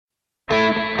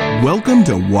Welcome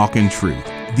to Walk in Truth.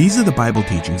 These are the Bible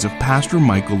teachings of Pastor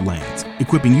Michael Lance,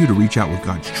 equipping you to reach out with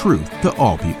God's truth to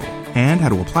all people and how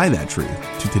to apply that truth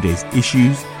to today's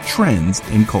issues, trends,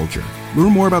 and culture.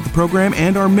 Learn more about the program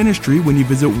and our ministry when you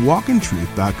visit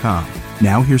walkintruth.com.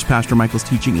 Now here's Pastor Michael's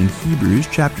teaching in Hebrews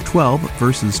chapter 12,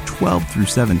 verses 12 through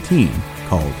 17,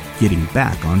 called Getting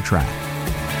Back on Track.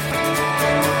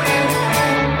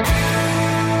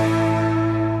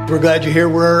 We're glad you're here.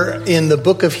 We're in the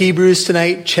book of Hebrews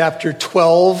tonight, chapter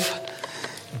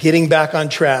 12. Getting back on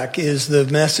track is the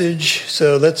message.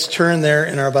 So let's turn there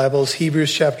in our Bibles,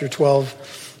 Hebrews chapter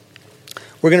 12.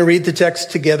 We're going to read the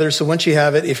text together. So once you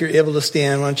have it, if you're able to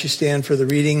stand, why don't you stand for the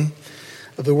reading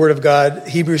of the Word of God.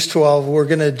 Hebrews 12, we're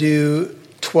going to do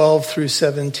 12 through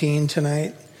 17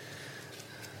 tonight.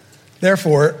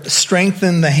 Therefore,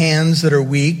 strengthen the hands that are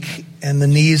weak and the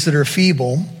knees that are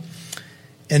feeble,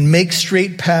 and make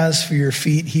straight paths for your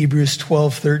feet, Hebrews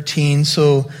 12:13,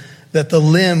 so that the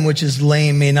limb which is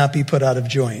lame may not be put out of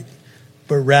joint,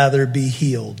 but rather be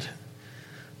healed.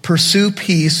 Pursue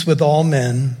peace with all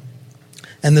men,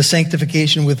 and the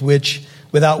sanctification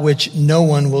without which no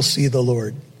one will see the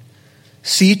Lord.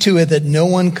 See to it that no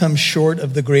one comes short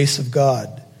of the grace of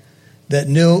God, that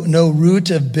no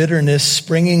root of bitterness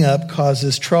springing up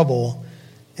causes trouble,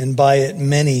 and by it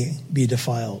many be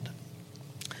defiled.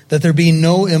 That there be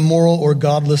no immoral or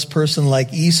godless person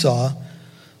like Esau,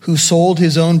 who sold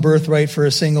his own birthright for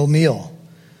a single meal.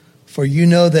 For you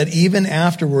know that even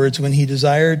afterwards, when he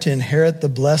desired to inherit the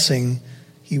blessing,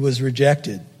 he was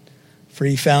rejected. For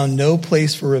he found no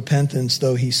place for repentance,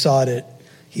 though he sought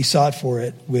for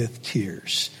it with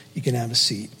tears. You can have a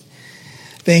seat.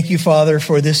 Thank you, Father,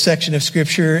 for this section of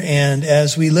Scripture. And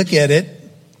as we look at it,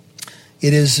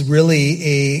 it is really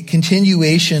a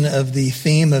continuation of the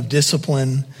theme of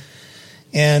discipline.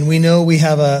 And we know we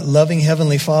have a loving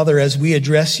Heavenly Father. As we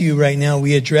address you right now,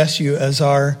 we address you as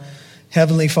our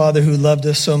Heavenly Father who loved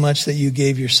us so much that you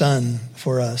gave your Son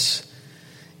for us.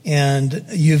 And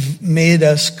you've made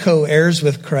us co-heirs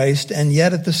with Christ. And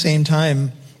yet at the same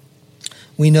time,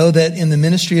 we know that in the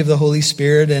ministry of the Holy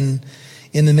Spirit and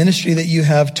in the ministry that you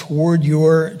have toward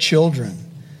your children,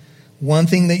 one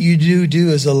thing that you do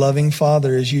as a loving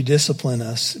Father is you discipline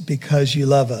us because you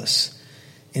love us.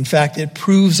 In fact, it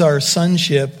proves our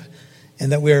sonship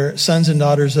and that we're sons and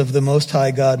daughters of the Most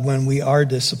High God when we are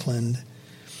disciplined.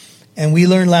 And we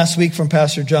learned last week from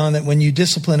Pastor John that when you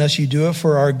discipline us, you do it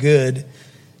for our good,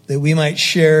 that we might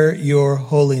share your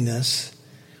holiness.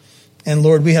 And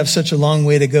Lord, we have such a long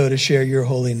way to go to share your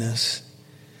holiness.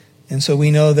 And so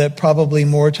we know that probably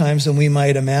more times than we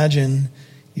might imagine,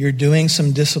 you're doing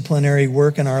some disciplinary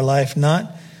work in our life,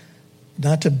 not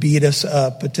to beat us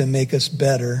up, but to make us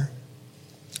better,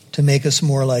 to make us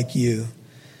more like you.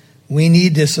 We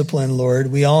need discipline,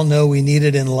 Lord. We all know we need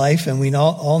it in life, and we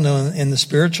all know in the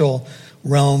spiritual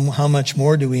realm how much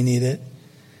more do we need it.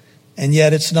 And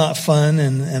yet it's not fun,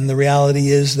 and the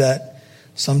reality is that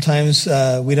sometimes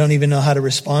we don't even know how to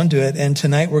respond to it. And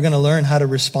tonight we're going to learn how to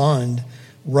respond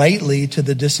rightly to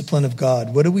the discipline of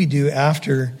God. What do we do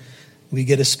after we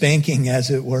get a spanking, as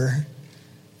it were?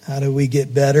 How do we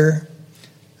get better?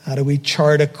 How do we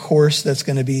chart a course that's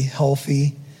going to be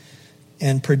healthy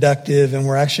and productive, and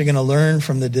we're actually going to learn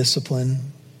from the discipline?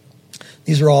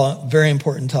 These are all very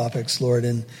important topics, Lord.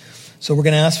 And so we're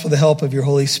going to ask for the help of your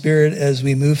Holy Spirit as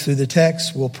we move through the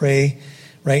text. We'll pray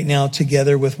right now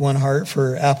together with one heart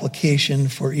for application,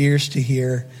 for ears to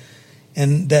hear,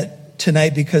 and that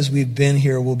tonight, because we've been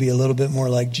here, we'll be a little bit more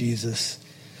like Jesus.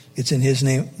 It's in his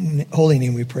name, holy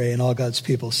name we pray, and all God's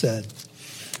people said,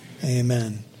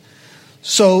 amen.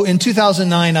 So in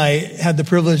 2009, I had the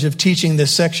privilege of teaching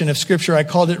this section of Scripture. I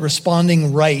called it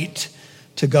Responding Right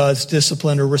to God's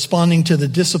Discipline, or Responding to the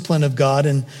Discipline of God.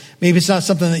 And maybe it's not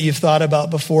something that you've thought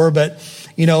about before, but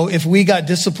you know, if we got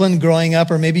disciplined growing up,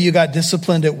 or maybe you got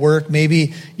disciplined at work,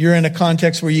 maybe you're in a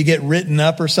context where you get written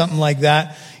up or something like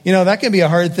that, you know, that can be a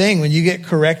hard thing when you get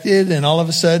corrected and all of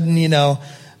a sudden, you know,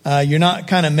 you're not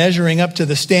kind of measuring up to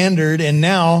the standard, and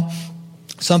now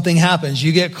something happens.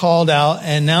 You get called out,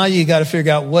 and now you got to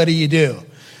figure out, what do you do?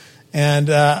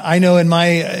 And I know in my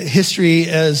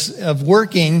history of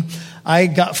working, I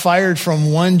got fired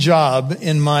from one job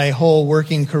in my whole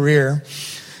working career.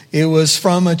 It was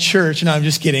from a church. No, I'm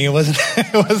just kidding. It wasn't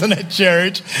a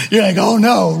church. You're like, oh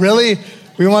no, really?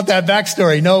 We want that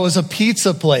backstory. No, it was a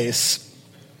pizza place.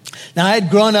 Now, I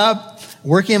had grown up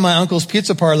working in my uncle's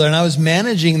pizza parlor, and I was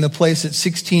managing the place at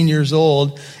 16 years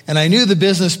old, and I knew the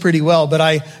business pretty well, but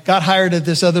I got hired at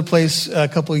this other place a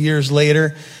couple of years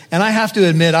later, and I have to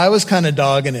admit, I was kind of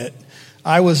dogging it.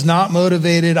 I was not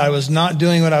motivated. I was not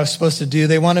doing what I was supposed to do.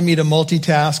 They wanted me to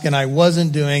multitask, and I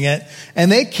wasn't doing it.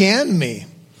 And they canned me.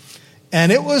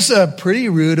 And it was a pretty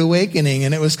rude awakening.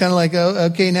 And it was kind of like, oh,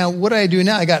 okay, now what do I do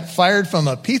now? I got fired from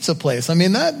a pizza place. I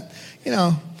mean, that,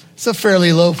 it's a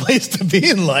fairly low place to be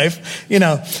in life,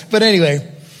 But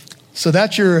anyway, so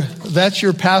that's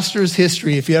your pastor's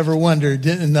history, if you ever wondered.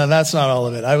 No, that's not all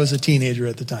of it. I was a teenager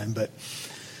at the time. But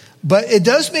it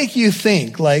does make you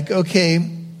think, like,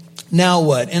 okay, now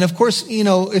what? And of course,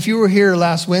 if you were here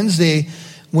last Wednesday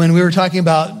when we were talking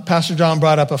about, Pastor John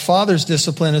brought up a father's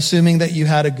discipline, assuming that you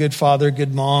had a good father,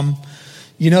 good mom.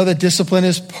 You know that discipline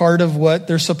is part of what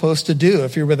they're supposed to do.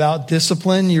 If you're without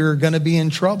discipline, you're going to be in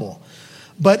trouble.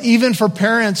 But even for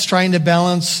parents trying to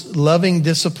balance loving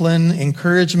discipline,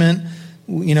 encouragement,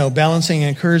 balancing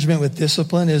encouragement with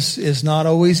discipline is not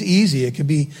always easy. It can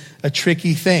be a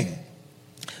tricky thing.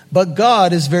 But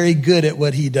God is very good at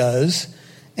what he does.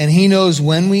 And he knows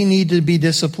when we need to be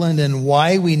disciplined and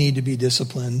why we need to be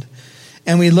disciplined.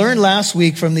 And we learned last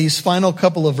week from these final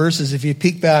couple of verses, if you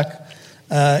peek back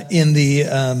in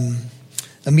the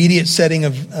immediate setting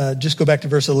of, just go back to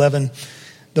verse 11.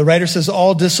 The writer says,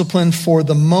 all discipline for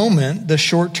the moment, the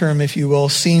short term, if you will,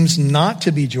 seems not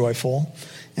to be joyful.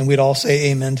 And we'd all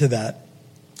say amen to that.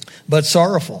 But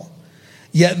sorrowful.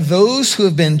 Yet those who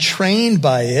have been trained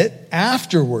by it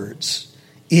afterwards,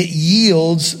 it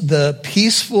yields the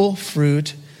peaceful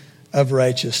fruit of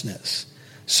righteousness.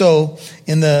 So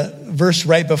in the verse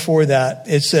right before that,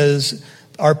 it says,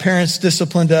 our parents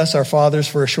disciplined us, our fathers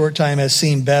for a short time as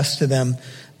seemed best to them.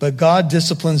 But God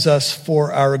disciplines us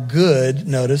for our good,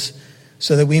 notice,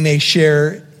 so that we may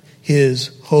share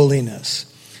his holiness.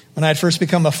 When I had first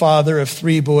become a father of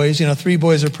 3 boys, 3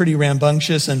 boys are pretty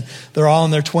rambunctious and they're all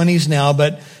in their 20s now,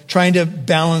 but trying to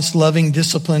balance loving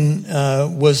discipline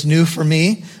was new for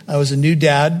me. I was a new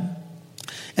dad.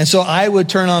 And so I would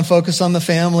turn on Focus on the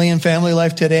Family and Family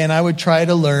Life Today, and I would try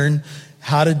to learn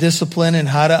how to discipline and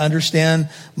how to understand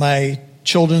my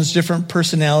children's different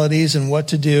personalities and what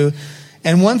to do.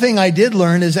 And one thing I did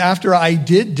learn is after I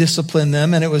did discipline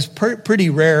them, and it was pretty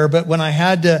rare, but when I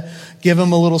had to give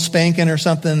them a little spanking or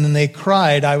something and they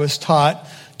cried, I was taught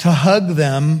to hug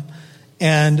them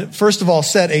and first of all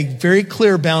set a very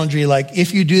clear boundary, like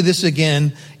if you do this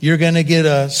again, you're going to get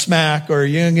a smack or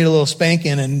you're going to get a little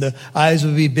spanking, and the eyes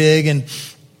would be big. And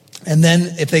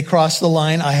then if they crossed the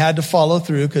line, I had to follow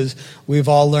through because we've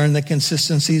all learned that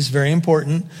consistency is very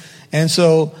important. And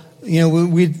so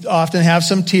we'd often have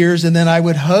some tears, and then I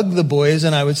would hug the boys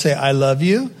and I would say, I love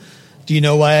you. Do you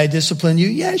know why I disciplined you?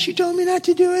 Yes, you told me not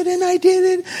to do it, and I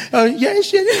did it. Oh,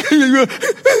 yes,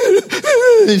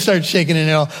 they start shaking and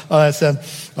all that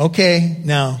stuff. Okay,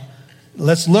 now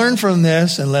let's learn from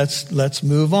this and let's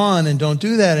move on and don't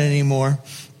do that anymore.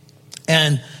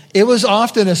 And it was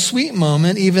often a sweet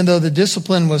moment, even though the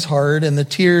discipline was hard and the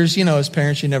tears. As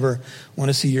parents, you never want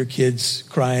to see your kids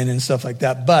crying and stuff like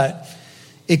that. But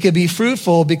it could be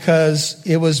fruitful because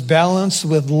it was balanced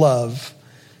with love.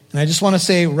 And I just want to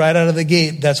say right out of the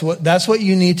gate, that's what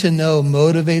you need to know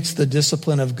motivates the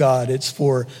discipline of God. It's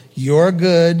for your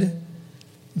good,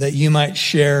 that you might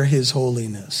share his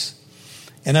holiness.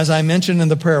 And as I mentioned in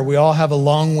the prayer, we all have a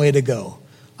long way to go.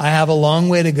 I have a long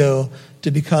way to go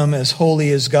to become as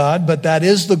holy as God, but that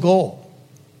is the goal.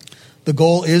 The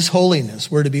goal is holiness.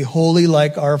 We're to be holy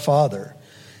like our Father.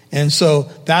 And so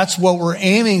that's what we're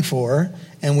aiming for,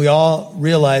 and we all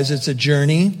realize it's a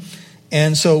journey.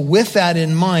 And so with that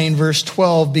in mind, verse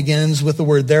 12 begins with the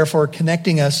word therefore,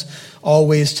 connecting us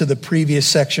always to the previous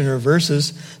section or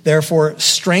verses. Therefore,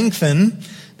 strengthen.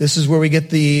 This is where we get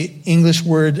the English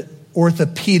word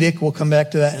orthopedic. We'll come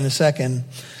back to that in a second.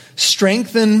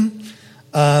 Strengthen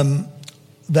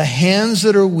the hands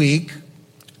that are weak.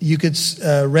 You could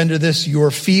render this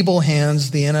your feeble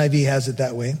hands. The NIV has it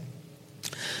that way.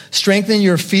 Strengthen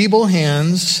your feeble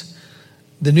hands.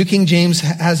 The New King James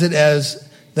has it as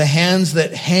the hands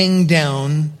that hang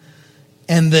down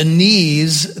and the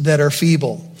knees that are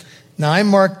feeble. Now, I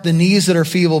marked the knees that are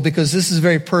feeble because this is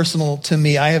very personal to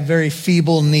me. I have very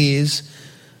feeble knees.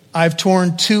 I've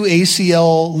torn 2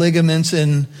 ACL ligaments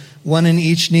and one in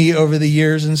each knee over the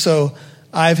years. And so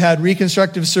I've had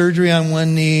reconstructive surgery on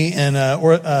one knee and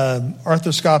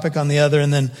arthroscopic on the other.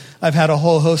 And then I've had a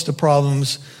whole host of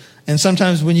problems. And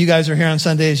sometimes when you guys are here on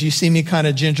Sundays, you see me kind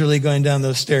of gingerly going down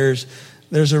those stairs.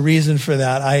 There's a reason for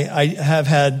that. I have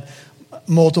had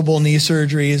multiple knee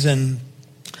surgeries, and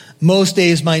most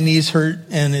days my knees hurt,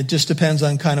 and it just depends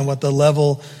on kind of what the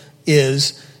level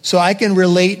is. So I can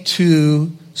relate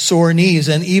to sore knees.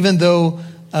 And even though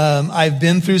I've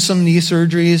been through some knee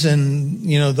surgeries, and,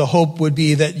 the hope would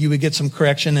be that you would get some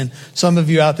correction. And some of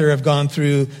you out there have gone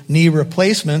through knee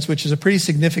replacements, which is a pretty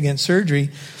significant surgery.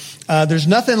 There's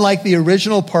nothing like the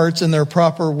original parts in their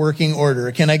proper working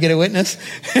order. Can I get a witness?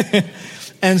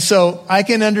 And so I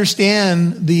can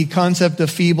understand the concept of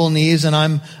feeble knees, and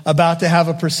I'm about to have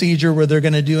a procedure where they're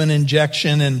going to do an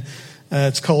injection, and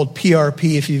it's called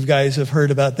PRP, if you guys have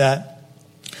heard about that.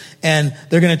 And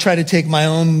they're going to try to take my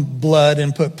own blood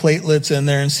and put platelets in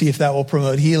there and see if that will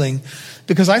promote healing.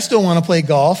 Because I still want to play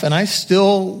golf, and I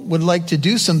still would like to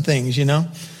do some things,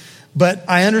 But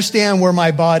I understand where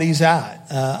my body's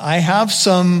at. I have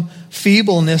some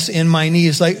feebleness in my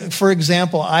knees. Like, for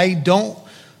example,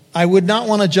 I would not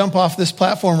want to jump off this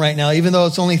platform right now, even though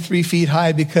it's only 3 feet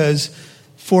high, because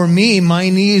for me, my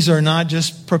knees are not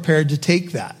just prepared to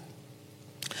take that.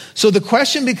 So the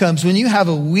question becomes, when you have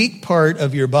a weak part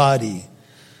of your body,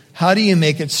 how do you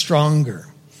make it stronger?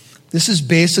 This is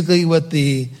basically what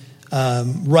the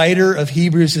writer of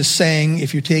Hebrews is saying,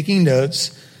 if you're taking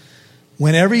notes.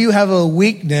 Whenever you have a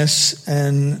weakness,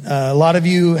 and a lot of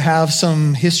you have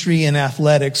some history in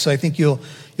athletics, so I think you'll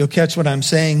catch what I'm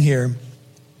saying here.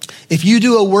 If you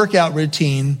do a workout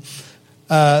routine,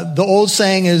 the old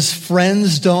saying is,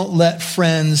 friends don't let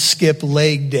friends skip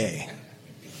leg day.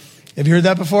 Have you heard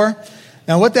that before?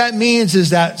 Now, what that means is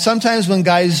that sometimes when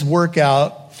guys work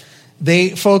out,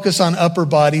 they focus on upper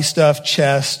body stuff,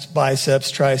 chest,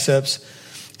 biceps, triceps,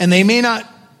 and they may not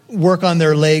work on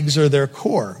their legs or their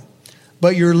core.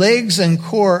 But your legs and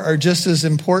core are just as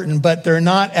important, but they're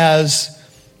not as...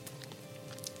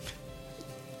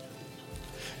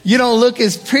 You don't look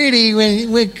as pretty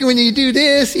when you do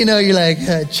this. You're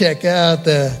like, check out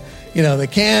the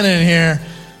cannon here.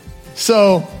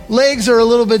 So legs are a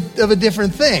little bit of a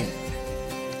different thing.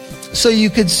 So you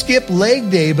could skip leg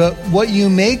day, but what you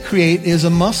may create is a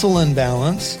muscle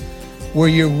imbalance where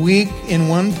you're weak in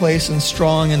one place and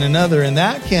strong in another, and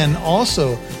that can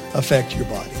also affect your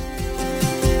body.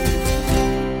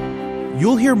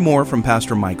 You'll hear more from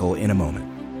Pastor Michael in a moment.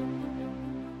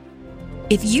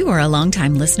 If you are a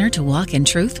longtime listener to Walk in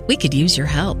Truth, we could use your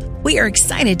help. We are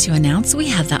excited to announce we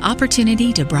have the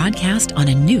opportunity to broadcast on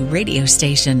a new radio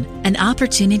station, an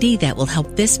opportunity that will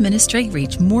help this ministry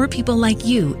reach more people like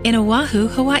you in Oahu,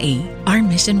 Hawaii. Our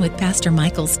mission with Pastor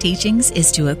Michael's teachings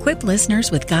is to equip listeners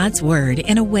with God's Word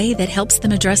in a way that helps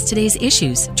them address today's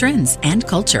issues, trends, and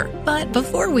culture. But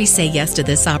before we say yes to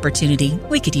this opportunity,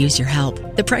 we could use your help.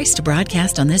 The price to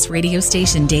broadcast on this radio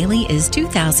station daily is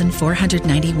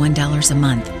 $2,491 a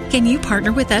month. Can you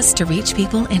partner with us to reach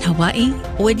people in Hawaii?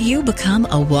 Would you become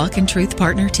a Walk in Truth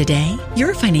partner today?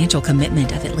 Your financial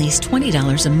commitment of at least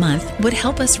 $20 a month would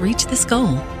help us reach this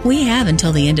goal. We have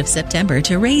until the end of September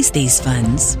to raise these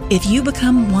funds. If you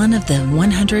become one of the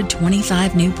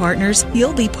 125 new partners,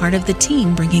 you'll be part of the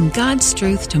team bringing God's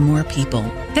truth to more people.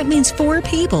 That means 4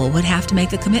 people would have to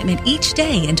make a commitment each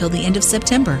day until the end of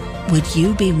September. Would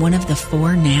you be one of the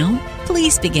 4 now?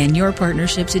 Please begin your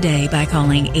partnership today by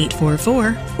calling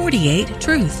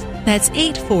 844-48-TRUTH. That's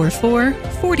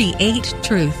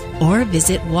 844-48-TRUTH. Or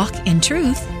visit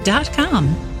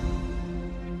walkintruth.com.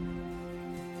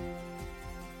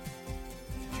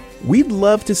 We'd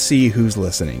love to see who's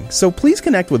listening, so please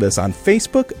connect with us on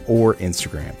Facebook or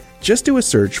Instagram. Just do a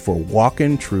search for Walk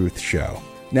in Truth Show.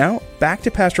 Now, back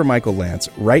to Pastor Michael Lantz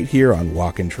right here on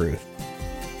Walk in Truth.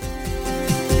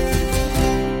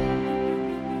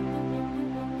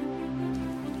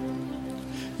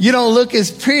 You don't look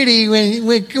as pretty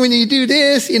when you do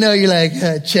this. You're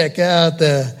like, check out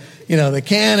the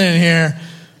cannon here.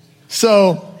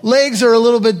 So legs are a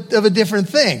little bit of a different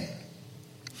thing.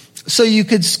 So you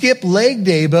could skip leg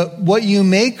day, but what you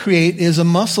may create is a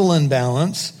muscle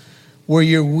imbalance where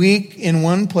you're weak in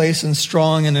one place and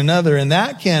strong in another, and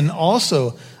that can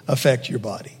also affect your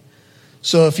body.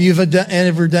 So if you've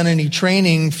ever done any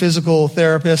training, physical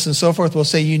therapists and so forth will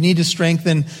say you need to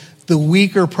strengthen the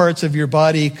weaker parts of your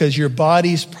body because your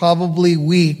body's probably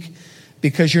weak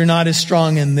because you're not as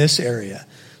strong in this area.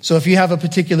 So if you have a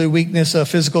particular weakness, a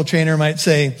physical trainer might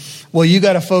say, well, you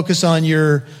got to focus on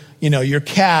your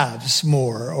calves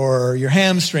more or your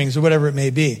hamstrings or whatever it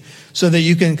may be so that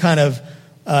you can kind of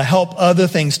help other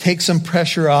things, take some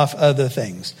pressure off other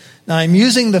things. Now, I'm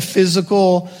using the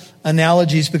physical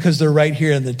analogies because they're right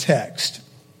here in the text.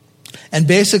 And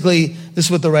basically, this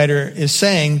is what the writer is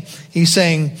saying. He's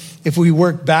saying, if we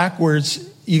work backwards,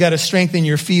 you got to strengthen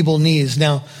your feeble knees.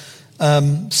 Now,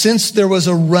 since there was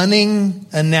a running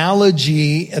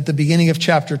analogy at the beginning of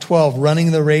chapter 12,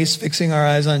 running the race, fixing our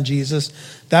eyes on Jesus,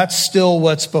 that's still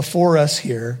what's before us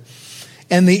here.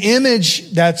 And the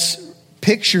image that's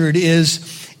pictured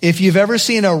is If you've ever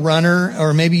seen a runner,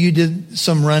 or maybe you did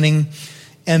some running,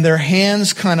 and their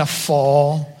hands kind of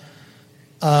fall,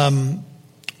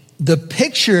 the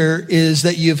picture is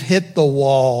that you've hit the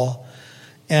wall.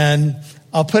 And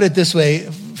I'll put it this way,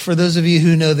 for those of you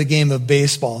who know the game of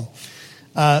baseball,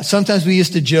 sometimes we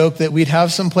used to joke that we'd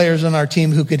have some players on our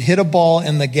team who could hit a ball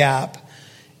in the gap,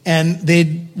 and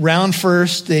they'd round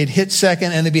first, they'd hit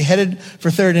second, and they'd be headed for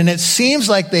third, and it seems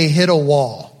like they hit a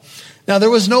wall. Now,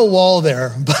 there was no wall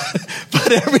there,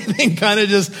 but everything kind of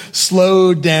just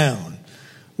slowed down.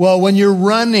 Well, when you're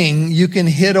running, you can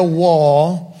hit a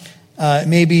wall.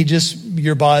 Maybe just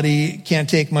your body can't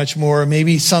take much more.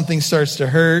 Maybe something starts to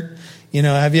hurt.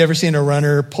 Have you ever seen a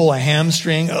runner pull a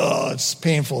hamstring? Oh, it's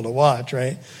painful to watch,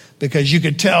 right? Because you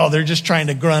could tell they're just trying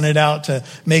to grunt it out to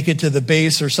make it to the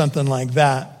base or something like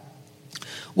that.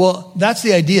 Well, that's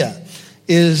the idea,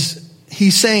 is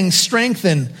he's saying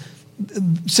strengthen.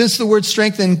 Since the word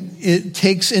strengthen, it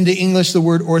takes into English the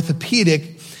word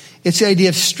orthopedic, it's the idea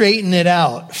of straighten it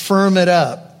out, firm it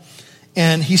up.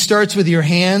 And he starts with your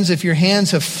hands. If your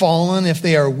hands have fallen, if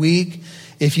they are weak,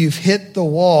 if you've hit the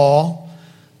wall,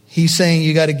 he's saying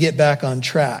you got to get back on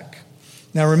track.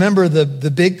 Now remember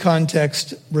the big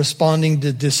context, responding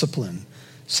to discipline.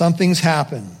 Something's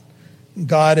happened.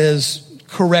 God has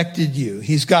corrected you.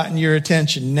 He's gotten your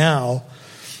attention. Now,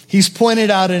 he's pointed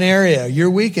out an area. You're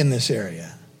weak in this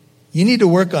area. You need to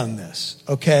work on this,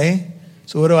 okay?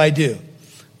 So what do?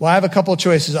 Well, I have a couple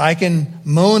choices. I can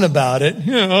moan about it.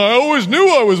 I always knew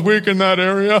I was weak in that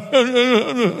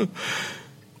area.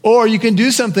 Or you can do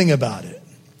something about it.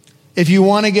 If you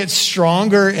want to get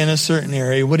stronger in a certain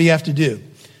area, what do you have to do?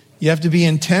 You have to be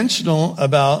intentional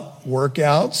about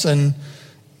workouts. And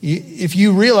if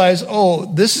you realize,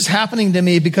 this is happening to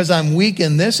me because I'm weak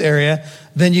in this area,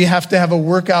 then you have to have a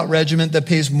workout regimen that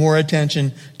pays more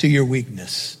attention to your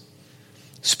weakness.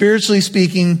 Spiritually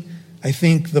speaking, I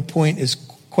think the point is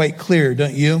quite clear,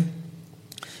 don't you?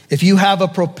 If you have a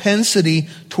propensity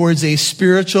towards a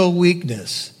spiritual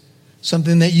weakness,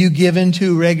 something that you give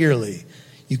into regularly,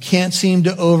 you can't seem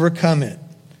to overcome it.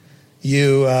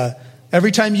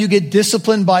 Every time you get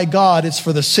disciplined by God, it's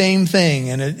for the same thing,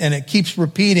 and it keeps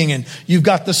repeating, and you've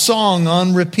got the song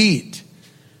on repeat.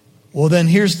 Well, then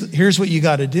here's what you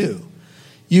got to do.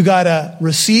 You got to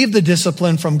receive the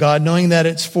discipline from God, knowing that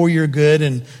it's for your good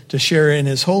and to share in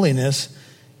his holiness.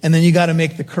 And then you got to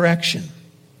make the correction.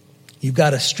 You've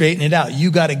got to straighten it out. You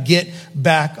got to get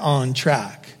back on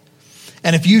track.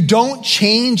 And if you don't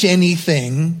change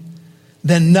anything,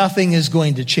 then nothing is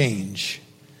going to change.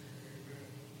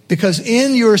 Because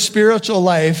in your spiritual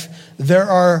life, there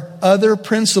are other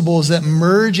principles that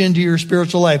merge into your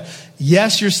spiritual life.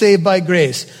 Yes, you're saved by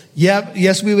grace.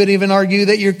 Yes, we would even argue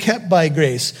that you're kept by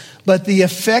grace. But the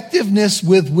effectiveness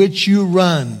with which you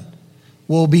run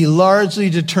will be largely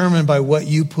determined by what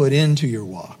you put into your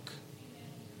walk.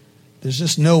 There's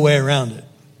just no way around it.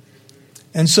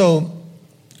 And so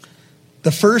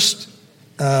the first,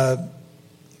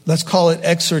 let's call it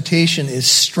exhortation, is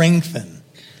strengthen.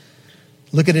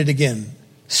 Look at it again.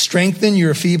 Strengthen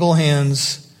your feeble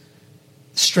hands.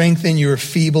 Strengthen your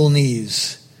feeble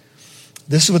knees.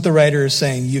 This is what the writer is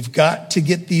saying. You've got to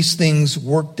get these things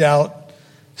worked out,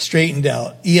 straightened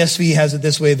out. ESV has it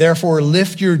this way. Therefore,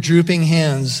 lift your drooping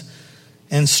hands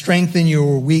and strengthen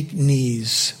your weak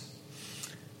knees.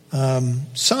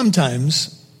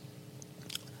 Sometimes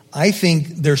I think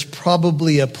there's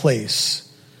probably a place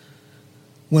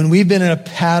when we've been in a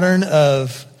pattern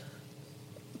of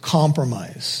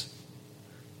compromise,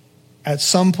 at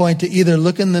some point to either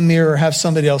look in the mirror or have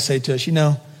somebody else say to us,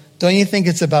 don't you think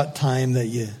it's about time that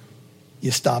you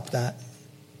stop that?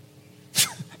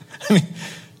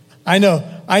 I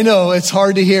know it's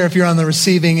hard to hear if you're on the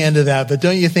receiving end of that, but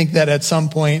don't you think that at some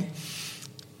point,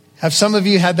 have some of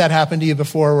you had that happen to you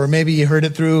before, where maybe you heard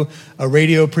it through a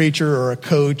radio preacher or a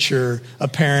coach or a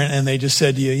parent, and they just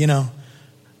said to you,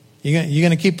 you're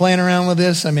going to keep playing around with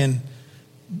this?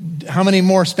 How many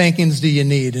more spankings do you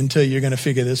need until you're going to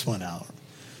figure this one out?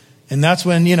 And that's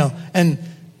when,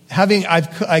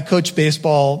 I coached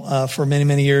baseball for many,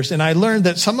 many years, and I learned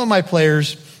that some of my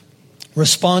players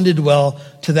responded well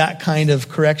to that kind of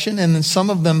correction, and then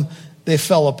some of them, they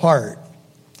fell apart.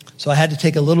 So I had to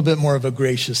take a little bit more of a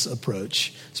gracious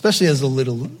approach, especially as a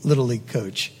little league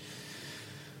coach.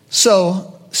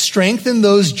 So strengthen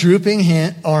those drooping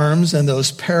arms and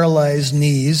those paralyzed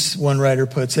knees, one writer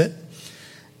puts it.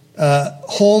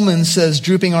 Holman says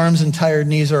drooping arms and tired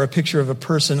knees are a picture of a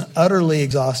person utterly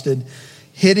exhausted,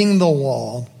 hitting the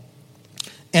wall.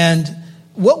 And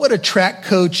what would a track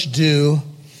coach do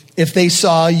if they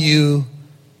saw you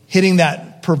hitting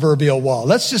that proverbial wall?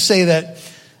 Let's just say that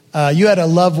you had a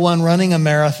loved one running a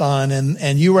marathon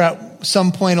and you were at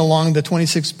some point along the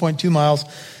 26.2 miles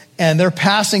and they're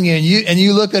passing you and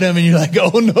you look at them and you're like,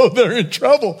 oh no, they're in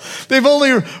trouble. They've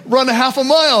only run a half a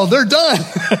mile. They're done,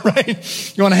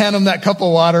 right? You want to hand them that cup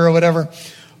of water or whatever.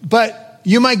 But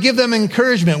you might give them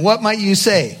encouragement. What might you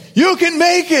say? You can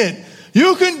make it.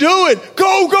 You can do it.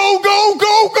 Go, go, go,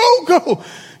 go, go, go.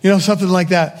 You know, something like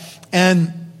that.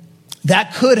 And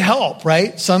that could help,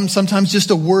 right? Sometimes just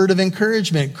a word of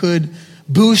encouragement could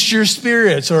boost your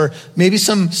spirits, or maybe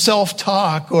some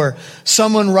self-talk, or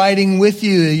someone riding with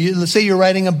you. Let's say you're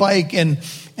riding a bike and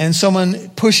someone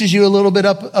pushes you a little bit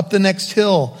up the next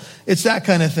hill. It's that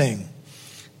kind of thing.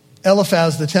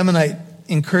 Eliphaz the Temanite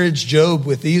encouraged Job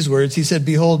with these words. He said,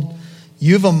 behold,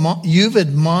 you've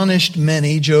admonished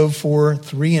many, Job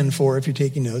 4:3-4, if you're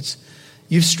taking notes.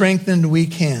 You've strengthened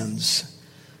weak hands.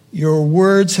 Your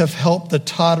words have helped the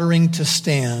tottering to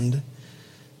stand.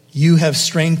 You have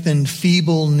strengthened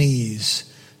feeble knees.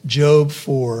 Job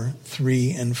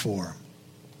 4:3-4.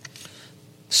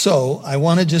 So I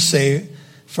want to just say,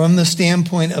 from the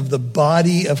standpoint of the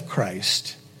body of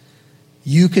Christ,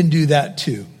 you can do that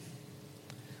too.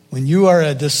 When you are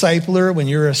a discipler, when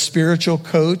you're a spiritual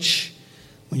coach,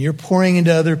 when you're pouring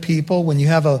into other people, when you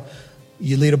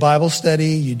lead a Bible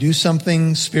study, you do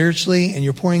something spiritually and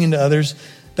you're pouring into others,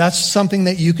 that's something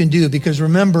that you can do. Because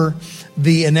remember,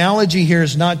 the analogy here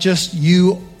is not just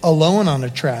you alone on a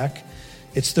track.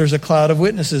 There's a cloud of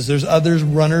witnesses. There's other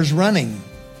runners running.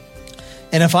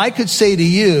 And if I could say to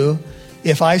you,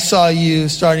 if I saw you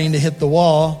starting to hit the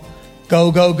wall,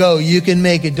 go, go, go. You can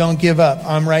make it. Don't give up.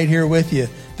 I'm right here with you.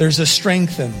 There's a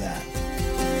strength in that.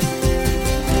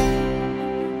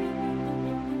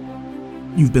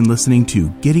 You've been listening to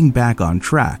Getting Back on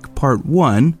Track, Part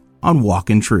 1 on Walk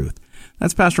in Truth.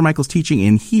 That's Pastor Michael's teaching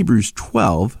in Hebrews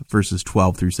 12, verses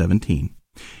 12-17.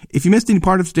 If you missed any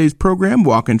part of today's program,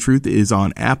 Walk in Truth is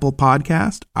on Apple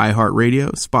Podcast,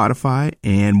 iHeartRadio, Spotify,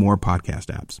 and more podcast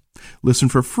apps. Listen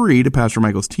for free to Pastor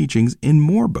Michael's teachings in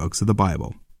more books of the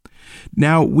Bible.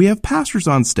 Now, we have pastors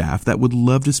on staff that would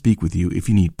love to speak with you if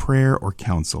you need prayer or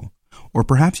counsel, or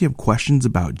perhaps you have questions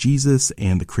about Jesus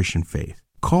and the Christian faith.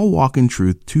 Call Walk in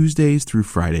Truth Tuesdays through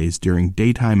Fridays during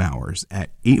daytime hours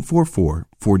at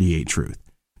 844-48-TRUTH.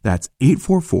 That's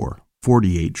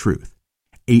 844-48-TRUTH.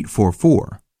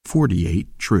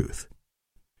 844-48-TRUTH.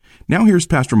 Now here's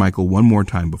Pastor Michael one more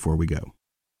time before we go.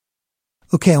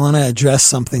 Okay, I want to address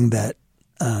something that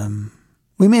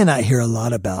we may not hear a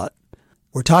lot about.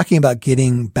 We're talking about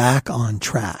getting back on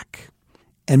track.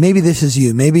 And maybe this is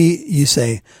you. Maybe you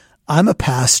say, I'm a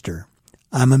pastor.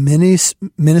 I'm a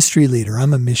ministry leader.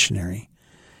 I'm a missionary.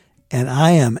 And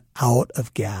I am out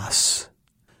of gas.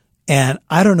 And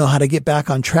I don't know how to get back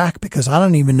on track because I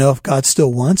don't even know if God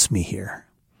still wants me here.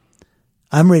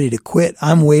 I'm ready to quit.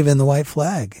 I'm waving the white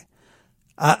flag.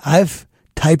 I've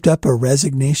typed up a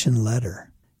resignation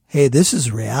letter. Hey, this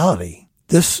is reality.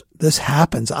 This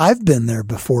happens. I've been there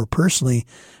before personally,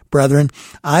 brethren.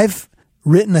 I've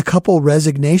written a couple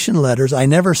resignation letters. I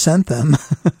never sent them.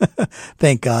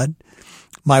 Thank God.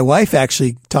 My wife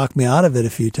actually talked me out of it a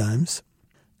few times.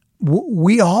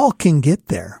 We all can get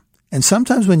there. And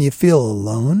sometimes when you feel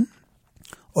alone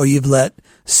or you've let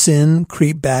sin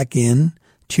creep back in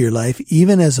to your life,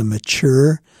 even as a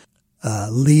mature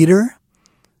leader,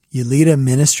 you lead a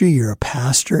ministry, you're a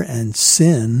pastor, and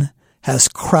sin has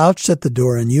crouched at the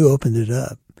door and you opened it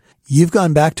up. You've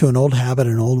gone back to an old habit,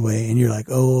 an old way, and you're like,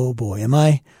 oh boy, am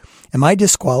I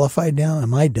disqualified now?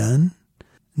 Am I done?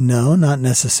 No, not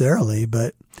necessarily,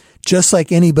 but just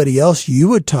like anybody else you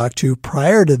would talk to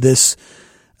prior to this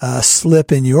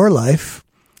slip in your life,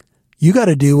 you got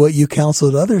to do what you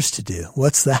counseled others to do.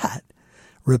 What's that?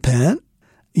 Repent,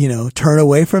 turn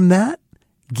away from that,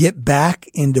 get back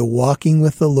into walking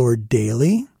with the Lord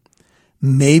daily.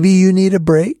 Maybe you need a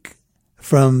break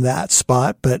from that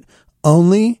spot, but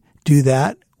only do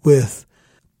that with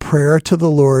prayer to the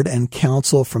Lord and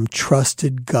counsel from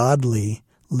trusted, godly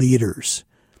leaders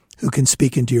who can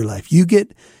speak into your life. You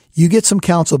get some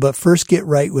counsel, but first get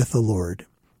right with the Lord,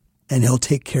 and He'll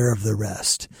take care of the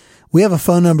rest. We have a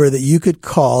phone number that you could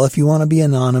call if you want to be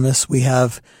anonymous. We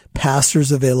have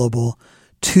pastors available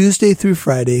Tuesday through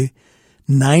Friday,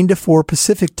 9 to 4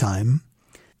 Pacific time,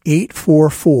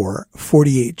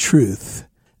 844-48-TRUTH.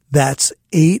 That's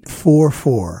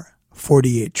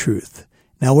 844-48-TRUTH.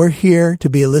 Now we're here to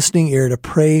be a listening ear to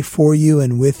pray for you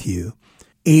and with you.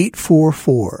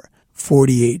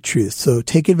 844-48-TRUTH. So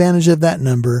take advantage of that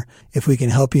number if we can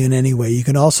help you in any way. You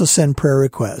can also send prayer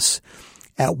requests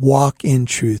at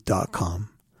walkintruth.com.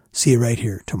 See you right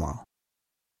here tomorrow.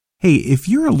 Hey, if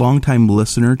you're a longtime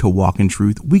listener to Walk in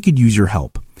Truth, we could use your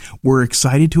help. We're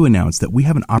excited to announce that we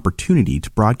have an opportunity to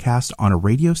broadcast on a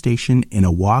radio station in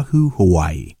Oahu,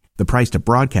 Hawaii. The price to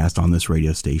broadcast on this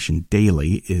radio station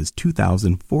daily is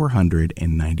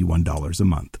 $2,491 a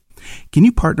month. Can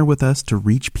you partner with us to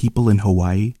reach people in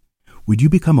Hawaii? Would you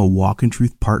become a Walk in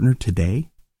Truth partner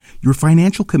today? Your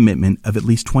financial commitment of at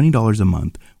least $20 a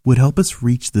month would help us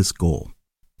reach this goal.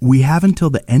 We have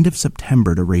until the end of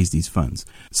September to raise these funds,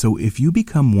 so if you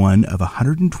become one of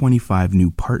 125 new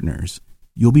partners,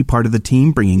 you'll be part of the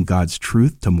team bringing God's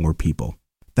truth to more people.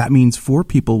 That means 4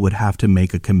 people would have to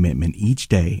make a commitment each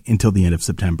day until the end of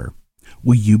September.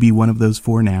 Will you be one of those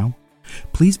 4 now?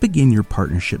 Please begin your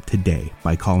partnership today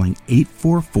by calling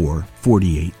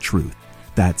 844-48-TRUTH.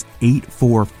 That's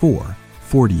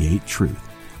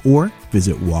 844-48-TRUTH. Or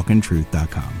visit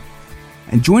walkintruth.com.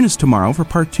 And join us tomorrow for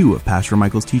part 2 of Pastor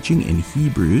Michael's teaching in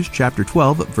Hebrews chapter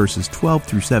 12, verses 12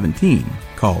 through 17,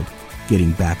 called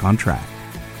Getting Back on Track.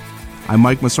 I'm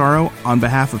Mike Massaro. On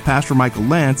behalf of Pastor Michael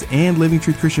Lance and Living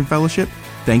Truth Christian Fellowship,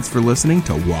 thanks for listening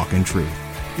to Walk in Truth,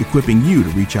 equipping you to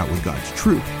reach out with God's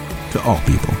truth to all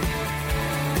people.